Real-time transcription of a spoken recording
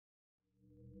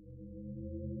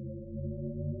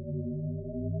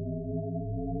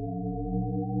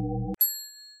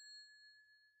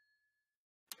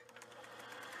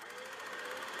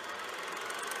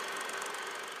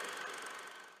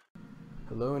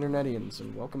Hello, Internetians,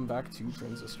 and welcome back to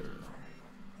Transistor.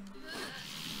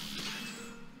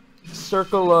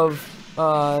 Circle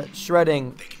of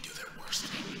shredding. They can do their worst.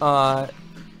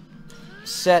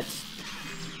 Set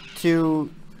to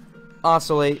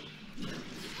oscillate.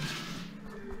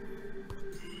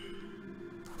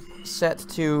 Set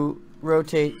to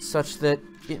rotate such that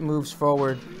it moves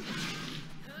forward.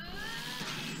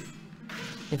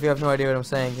 If you have no idea what I'm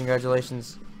saying,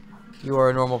 congratulations. You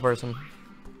are a normal person.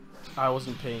 I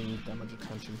wasn't paying that much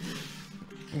attention.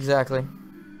 Exactly.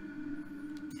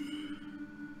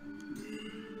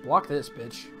 Block this,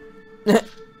 bitch.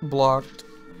 Blocked.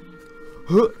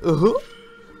 No.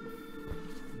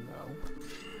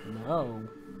 No.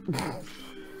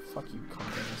 Fuck you,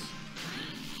 cunt.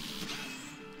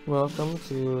 Welcome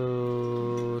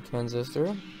to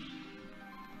Transistor.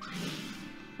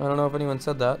 I don't know if anyone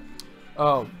said that.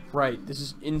 Oh, right. This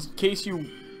is, in case you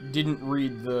didn't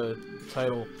read the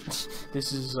title,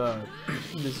 this is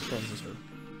Transistor.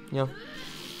 Yeah.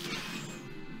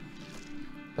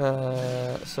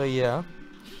 So yeah.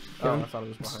 Oh, I thought it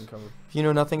was behind cover. If you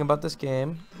know nothing about this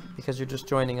game, because you're just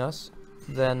joining us,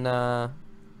 then,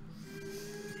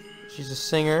 she's a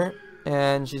singer,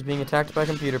 and she's being attacked by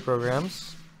computer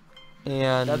programs,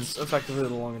 and That's effectively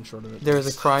the long and short of it. there's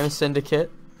a crime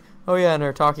syndicate. Oh yeah, and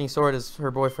her talking sword is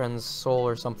her boyfriend's soul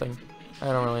or something. I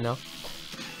don't really know.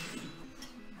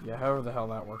 Yeah, however the hell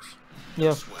that works.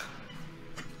 Yeah.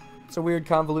 It's a weird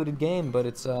convoluted game, but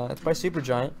it's by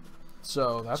Supergiant.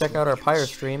 So, that's Check out our Pyre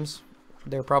streams.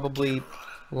 They're probably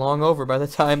long over by the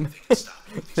time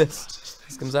this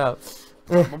comes out.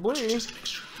 probably.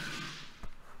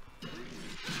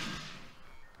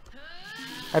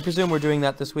 I presume we're doing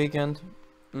that this weekend,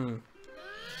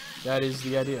 That is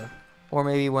the idea. or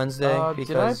maybe Wednesday, Did I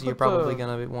because you're put probably the-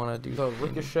 gonna want to do The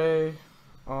Ricochet,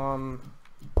 what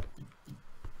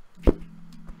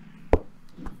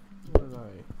did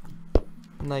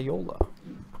I... Nyola.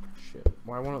 Shit.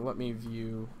 Why won't it let me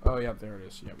view... Oh, yeah, there it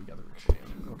is. Yeah, we got the Ricochet.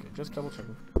 Okay, just double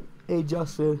checking. Hey,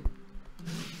 Justin.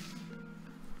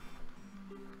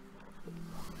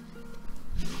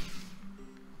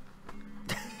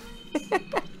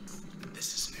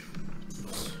 This is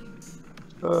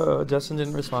new. Justin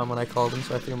didn't respond when I called him,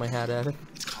 so I threw my hat at him.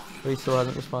 It's calling But he still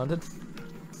hasn't responded.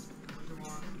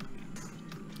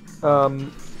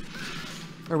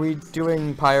 Are we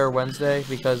doing Pyre Wednesday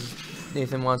because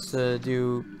Nathan wants to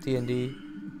do D&D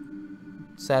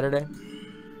Saturday?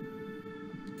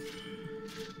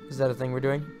 Is that a thing we're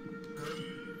doing?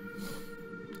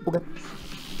 Okay.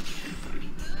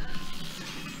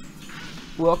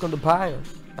 Welcome to Pyre.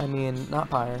 I mean, not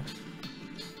Pyre.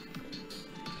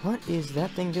 What is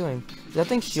that thing doing? Is that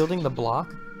thing shielding the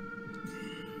block?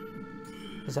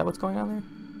 Is that what's going on there?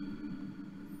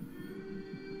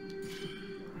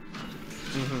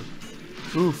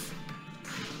 Oof.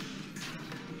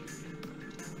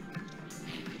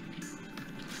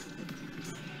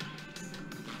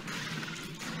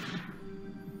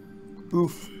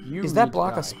 Oof. You Is that need to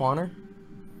block a die. spawner?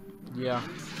 Yeah.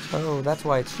 Oh, that's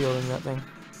why it's shielding that thing.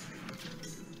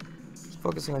 Just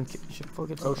focusing on should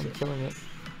focus on shit. killing it.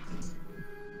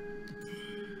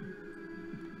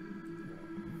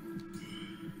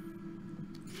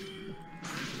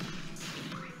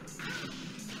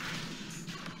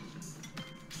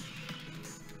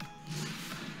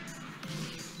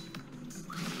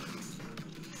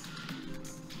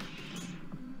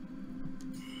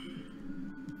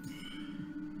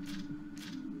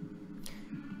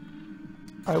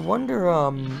 I wonder,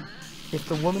 if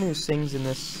the woman who sings in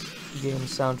this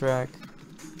game's soundtrack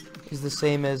is the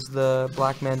same as the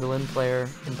black mandolin player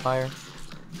in Pyre.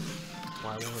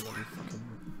 Why won't it let me fucking...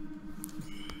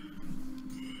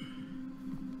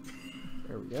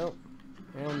 There we go.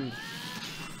 And...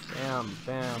 Bam,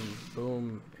 bam,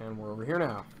 boom, and we're over here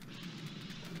now.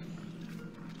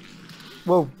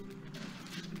 Whoa.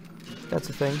 That's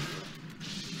a thing.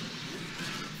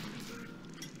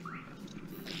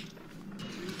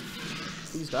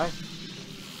 Please die.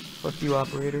 Fuck you,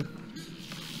 operator.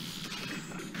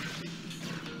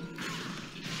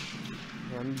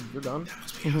 And you're done. That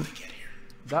must be how they get here.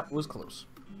 That was close.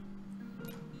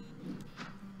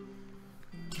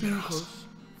 Too close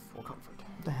for comfort.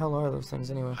 What the hell are those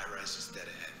things anyway? High-rise is dead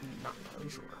ahead. Not entirely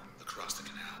sure. Across the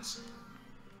canals.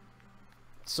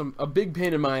 A big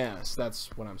pain in my ass, that's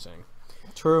what I'm saying.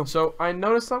 True. So, I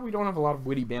noticed that we don't have a lot of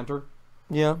witty banter,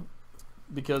 Yeah.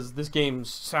 because this game's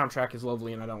soundtrack is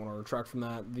lovely and I don't want to retract from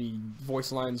that. The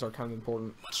voice lines are kind of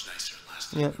important. Much nicer than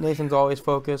last time. Yeah, Nathan's always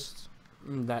focused.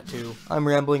 That too. I'm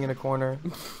rambling in a corner,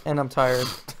 and I'm tired.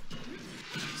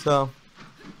 So,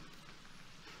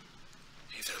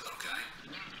 Hey there, little guy.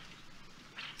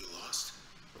 You lost?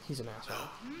 He's an asshole.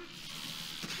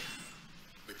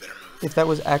 We better move. If that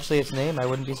was actually its name, I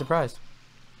wouldn't be surprised.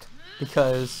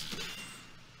 Because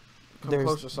Come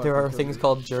closer so I there can are kill things you.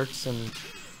 called jerks and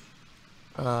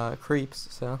creeps,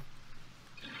 so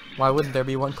why wouldn't there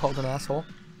be one called an asshole?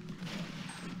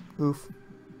 Oof.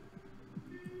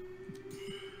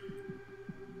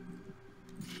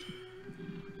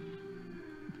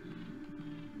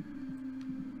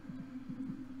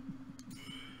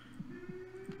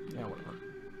 Yeah, whatever.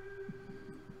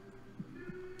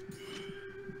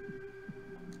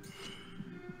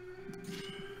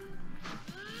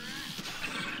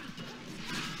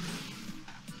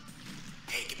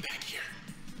 Hey, get back here.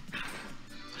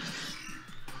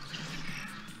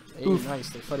 Hey, Oof. nice.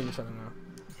 They're fighting each other now.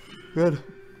 Good.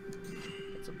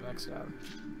 It's a backstab.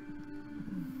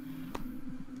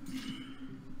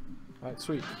 Alright,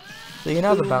 sweet. So you know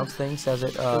how the bounce thing says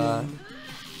it Boom.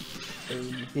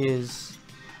 is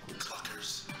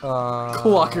Cluckers.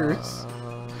 Cluckers.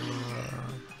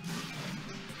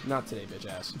 Not today, bitch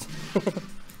ass. Let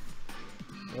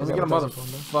me that get a what that's called,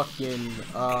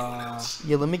 motherfucking,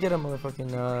 Yeah, let me get a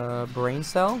motherfucking brain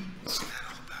cell. What's that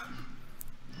all about?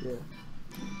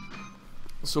 yeah.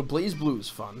 So Blaze Blue is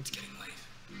fun. It's getting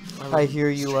late. I hear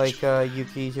you like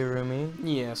Yuki Hirumi.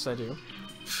 Yes, I do.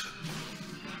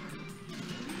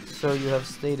 So you have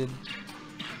stated,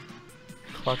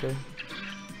 Clucker.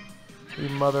 You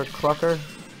mother clucker.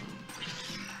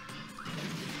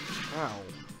 Ow.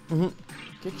 Mhm.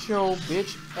 Get your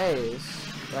bitch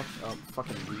ass back up,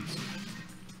 fucking weeds.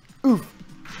 Oof.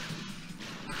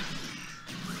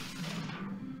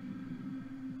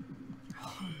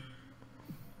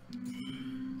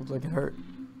 Looks like it hurt.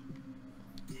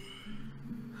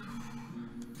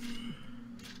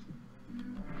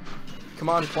 Come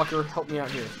on, Clucker, help me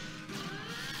out here.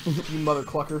 You mother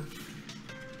Clucker.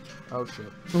 Oh shit.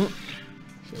 Mhm.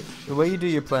 Shit. The way you do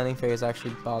your planning phase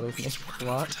actually bothers me a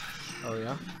lot. Oh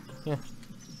yeah? Yeah.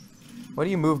 Why do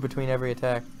you move between every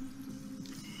attack?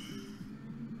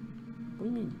 What do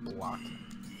you mean blocked?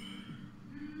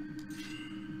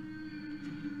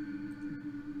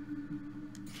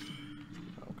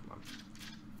 Oh, come on.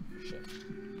 Shit.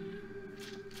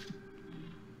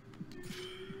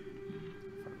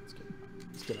 Fine,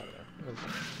 let's get out of there.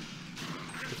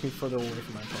 Okay. Gets me further away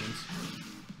from my opponents.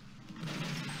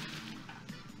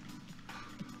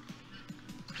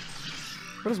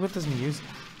 What is with this music?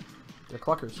 They're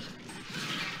Cluckers.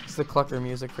 It's the Clucker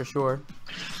music for sure.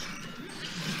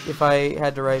 If I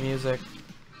had to write music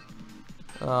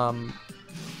for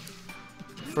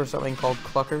something called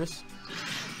Cluckers,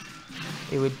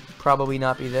 it would probably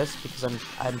not be this because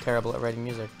I'm terrible at writing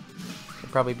music.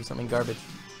 It'd probably be something garbage.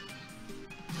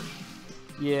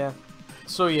 Yeah.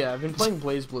 So yeah, I've been playing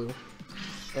Blaze Blue,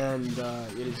 and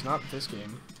it is not this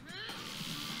game.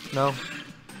 No.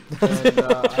 And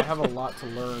I have a lot to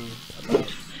learn about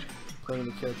playing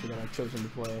the character that I've chosen to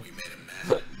play. We made a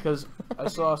mess. Because I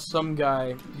saw some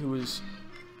guy who was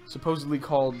supposedly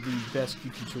called the best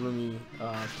Yuki Terumi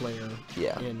player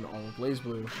Yeah. in all of Blaze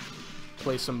Blue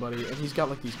play somebody, and he's got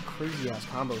like these crazy ass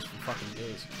combos for fucking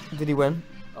days. Did he win?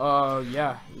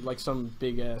 Yeah, like some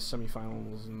big ass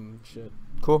semifinals and shit.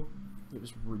 Cool. It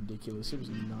was ridiculous. It was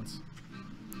nuts.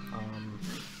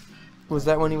 Was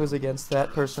that when he was against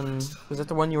that person? Was that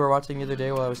the one you were watching the other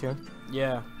day while I was here?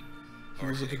 Yeah. He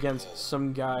was up against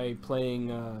some guy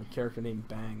playing a character named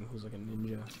Bang, who's like a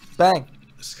ninja. Bang!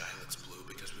 The skylight's blue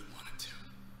because we wanted to.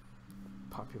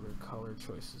 Popular color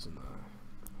choices in the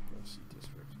NFC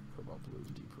district. Cobalt blue,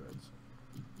 deep reds.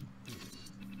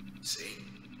 See?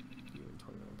 Even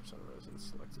 29% of residents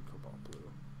selected cobalt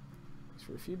blue. Thanks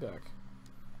for your feedback.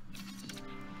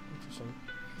 Interesting.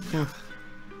 Hmm.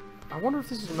 I wonder if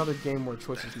this is another game where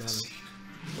choices matter.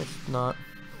 It's not.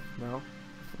 No?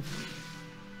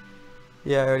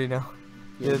 Yeah, I already know.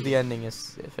 Yeah. The ending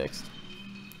is fixed.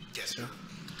 Guess who?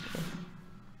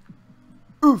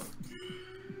 Oof!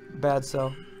 Bad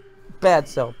cell. Bad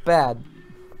cell. Bad.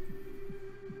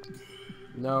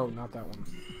 No, not that one.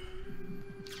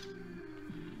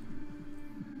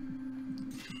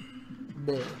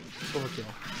 Bleh.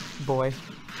 Overkill. Boy.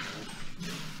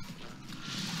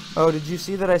 Oh, did you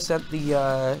see that I sent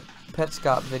the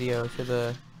Petscop video to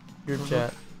the group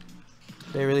chat?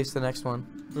 They released the next one.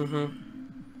 Mm-hmm.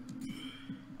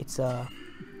 It's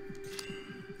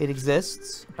it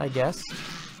exists, I guess.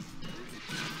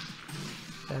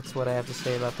 That's what I have to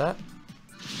say about that.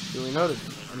 Duly noted.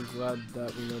 I'm glad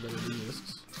that we know that it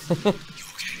exists.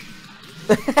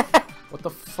 What the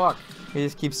fuck? He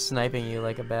just keeps sniping you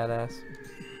like a badass.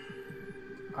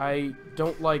 I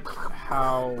don't like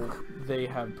how they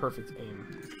have perfect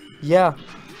aim. Yeah,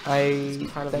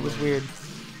 It's kind of that was weird.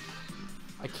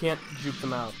 weird. I can't juke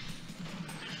them out.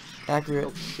 Accurate.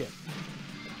 Oh shit.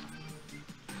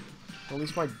 Well, at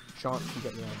least my jaunt can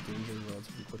get me out of danger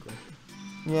relatively quickly.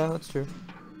 Yeah, that's true.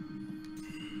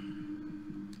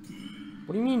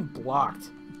 What do you mean blocked?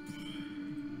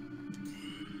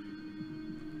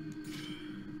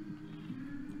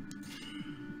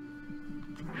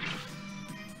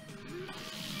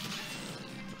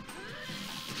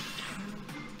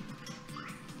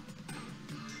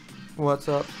 What's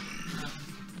up?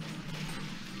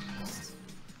 Just,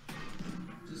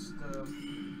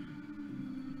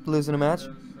 Losing a match?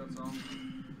 that's all.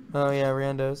 Oh yeah,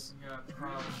 randos. We got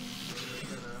problems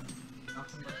with,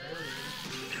 nothing but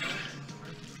failures.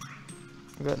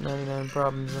 I got 99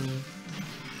 problems and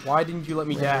Why didn't you let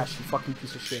me Yeah. dash, you fucking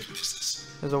piece of shit?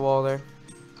 Business. there's a wall there.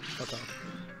 Okay.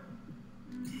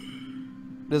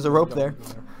 There's a rope there.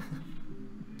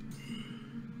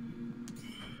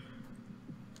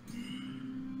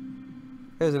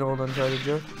 There's an old Uncharted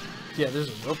joke. Yeah, there's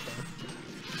a rope there.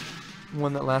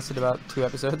 One that lasted about 2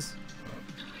 episodes.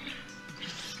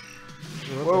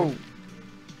 Whoa.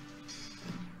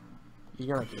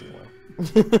 You're not getting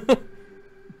away.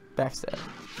 Backstab.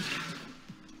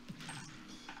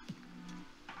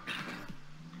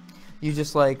 You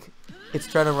just like, it's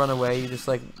trying to run away, you just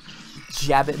like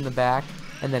jab it in the back,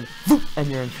 and then whoop, and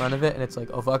you're in front of it, and it's like,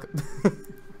 oh fuck.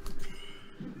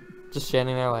 Just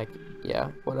standing there like,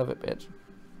 yeah, what of it, bitch.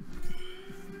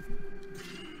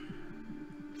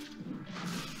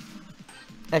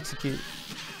 Execute.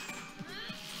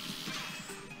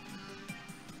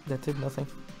 That did nothing.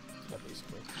 Yeah,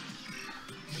 basically.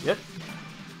 Shit.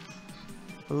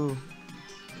 Ooh.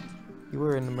 You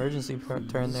were in emergency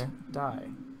turn there. Die.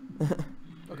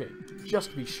 Okay,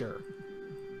 just to be sure.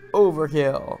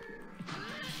 Overkill.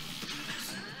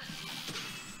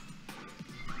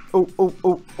 Oh,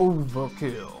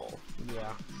 overkill.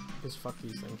 Yeah. Just fuck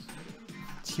these things.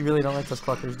 You really don't like those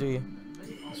cluckers, do you?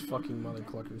 These fucking mother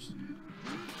cluckers.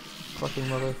 Clucking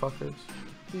motherfuckers.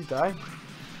 Please die.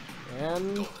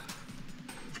 And...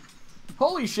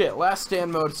 Holy shit, last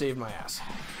stand mode saved my ass.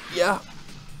 Yeah,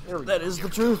 There we that go. is the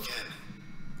truth.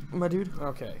 My dude.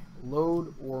 Okay,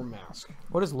 load or mask.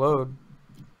 What is load?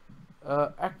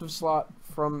 Active slot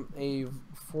form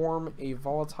a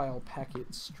volatile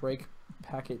packet, strike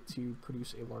packet to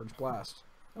produce a large blast.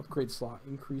 Upgrade slot,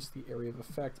 increase the area of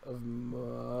effect of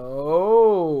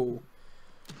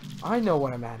I know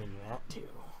what I'm adding that to.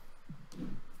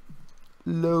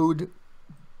 Load.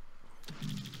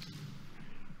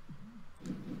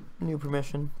 New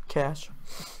permission. Cache.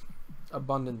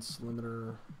 Abundance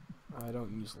limiter. I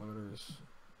don't use limiters.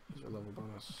 These are level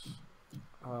bonus.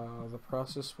 The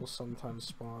process will sometimes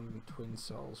spawn twin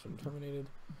cells when terminated.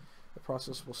 The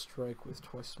process will strike with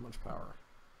twice as much power.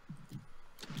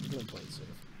 I'm gonna play it safe.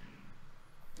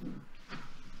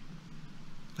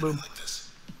 I don't like this.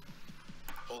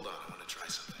 Hold on, I want to try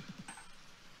something.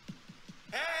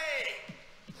 Hey!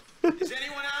 Is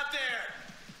anyone out there?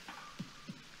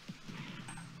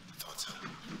 I thought so.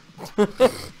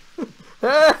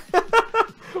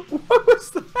 What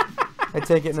was that? I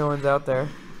take it no one's out there.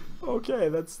 Okay,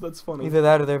 that's funny. Either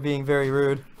that or they're being very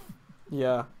rude.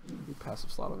 Yeah. New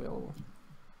passive slot available.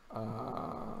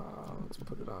 Let's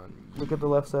put it on. Look at the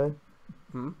left side.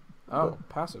 Hmm? Oh,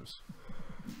 passives.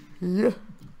 Yeah.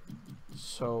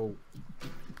 So,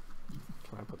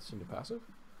 can I put this into passive?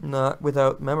 Not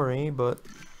without memory, but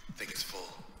I think it's full.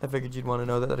 I figured you'd want to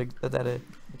know that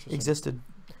Interesting. existed.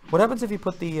 What happens if you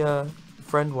put the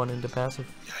friend one into passive?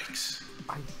 Yikes.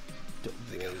 I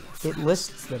don't know. It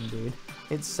lists them, dude.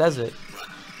 It says it. Run.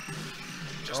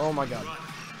 Just Oh my god. run.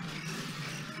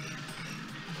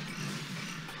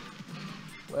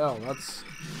 Well, that's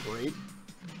great.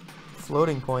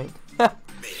 Floating point. Made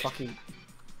it. Fucking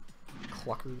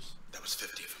cluckers. That was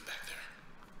 50 of them back there.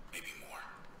 Maybe more.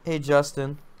 Hey,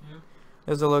 Justin. Yeah.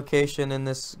 There's a location in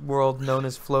this world known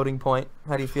as Floating Point.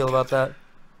 How do you feel about that?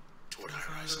 Toward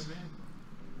horizon.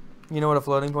 You know what a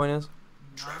floating point is?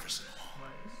 Traversing Hall.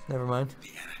 Never mind. The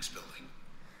annex building.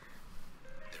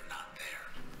 They're not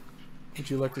there. Would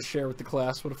you like to share with the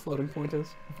class what a floating point is?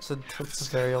 It's a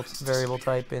variable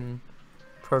type in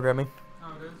programming.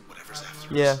 Oh, it is? Whatever's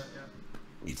after Yeah. us.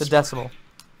 It's a decimal.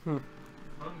 Floating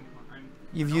point.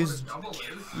 You've I know what a used double is.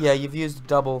 Yeah, you've used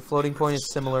double. Floating point is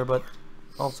similar, but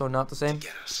also not the same.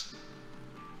 Get us.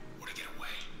 Or to get away.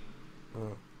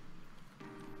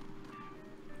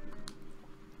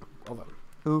 Well then.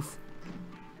 Oof.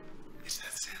 Is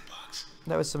that sandbox?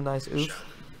 That was some nice oof. Show.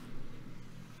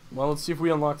 Well, let's see if we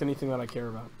unlocked anything that I care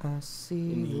about. I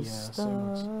see In the, the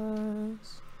sandbox. stars. More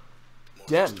of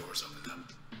Den. those doors opened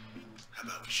up. How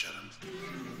about we shut them?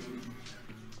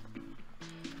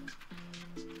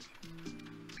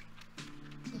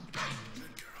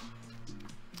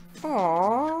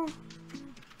 Aww.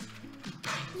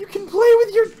 You can play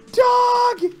with your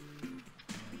dog!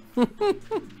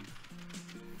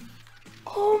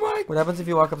 Oh my... What happens if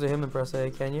you walk up to him and press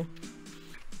A, can you?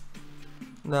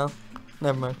 No?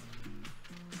 Never mind.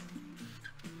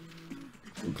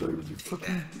 You can play with your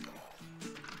fucking...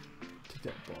 Take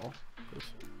that ball.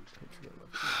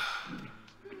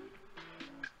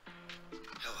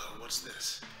 Hello, what's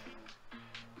this?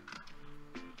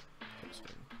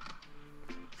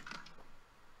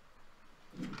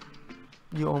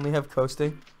 You only have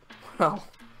coasting? Wow.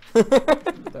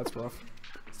 That's rough.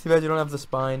 It's too bad you don't have the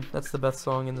spine. That's the best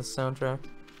song in this soundtrack.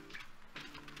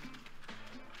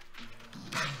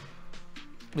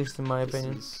 At least in my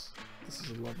opinion. This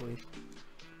is lovely.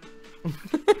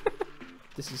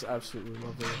 This is absolutely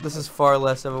lovely. This is far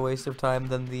less of a waste of time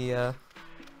than the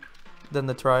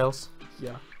trials.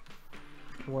 Yeah.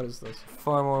 What is this?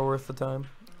 Far more worth the time.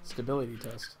 Stability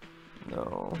test.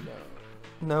 No. No.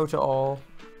 No to all.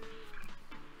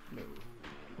 No.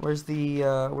 Where's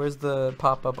the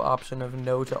pop-up option of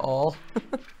no to all?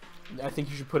 I think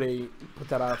you should put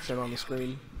that option on the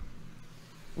screen.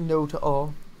 No to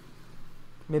all.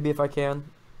 Maybe if I can.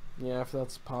 Yeah, if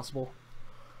that's possible.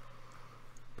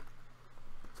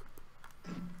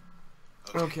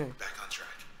 Okay. Back on track.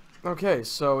 Okay,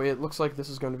 so it looks like this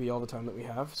is going to be all the time that we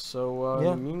have. So,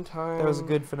 Yeah. in the meantime... That was a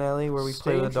good finale where we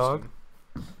stay played with a dog. interesting.